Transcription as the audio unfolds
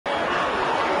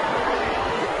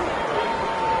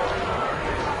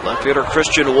Left fielder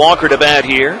Christian Walker to bat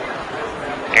here.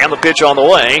 And the pitch on the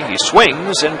way. He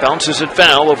swings and bounces it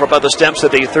foul over by the steps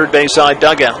of the third base side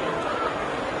dugout.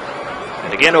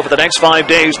 And again, over the next 5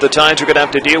 days, the Tides are going to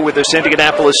have to deal with this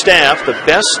Indianapolis staff, the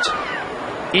best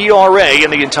ERA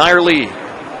in the entire league.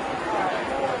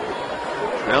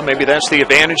 Well, maybe that's the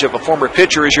advantage of a former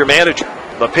pitcher as your manager.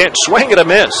 The pitch, swing and a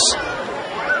miss.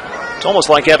 It's almost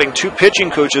like having two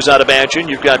pitching coaches, I'd imagine.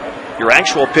 You've got your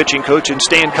actual pitching coach in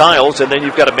Stan Kiles, and then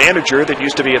you've got a manager that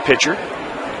used to be a pitcher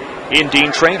in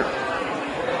Dean Traynor.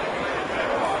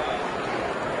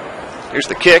 Here's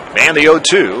the kick, and the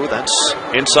 0-2. That's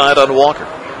inside on Walker.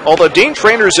 Although Dean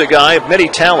Traynor's a guy of many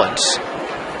talents,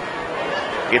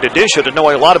 in addition to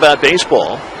knowing a lot about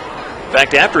baseball. In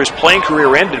fact, after his playing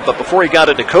career ended, but before he got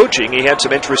into coaching, he had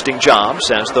some interesting jobs.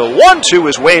 As the 1-2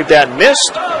 is waved and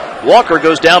missed, Walker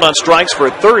goes down on strikes for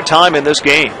a third time in this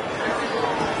game.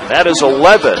 That is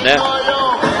 11.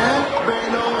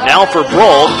 Now for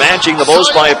Brault, matching the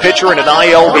most by a pitcher in an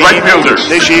IL game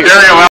this year.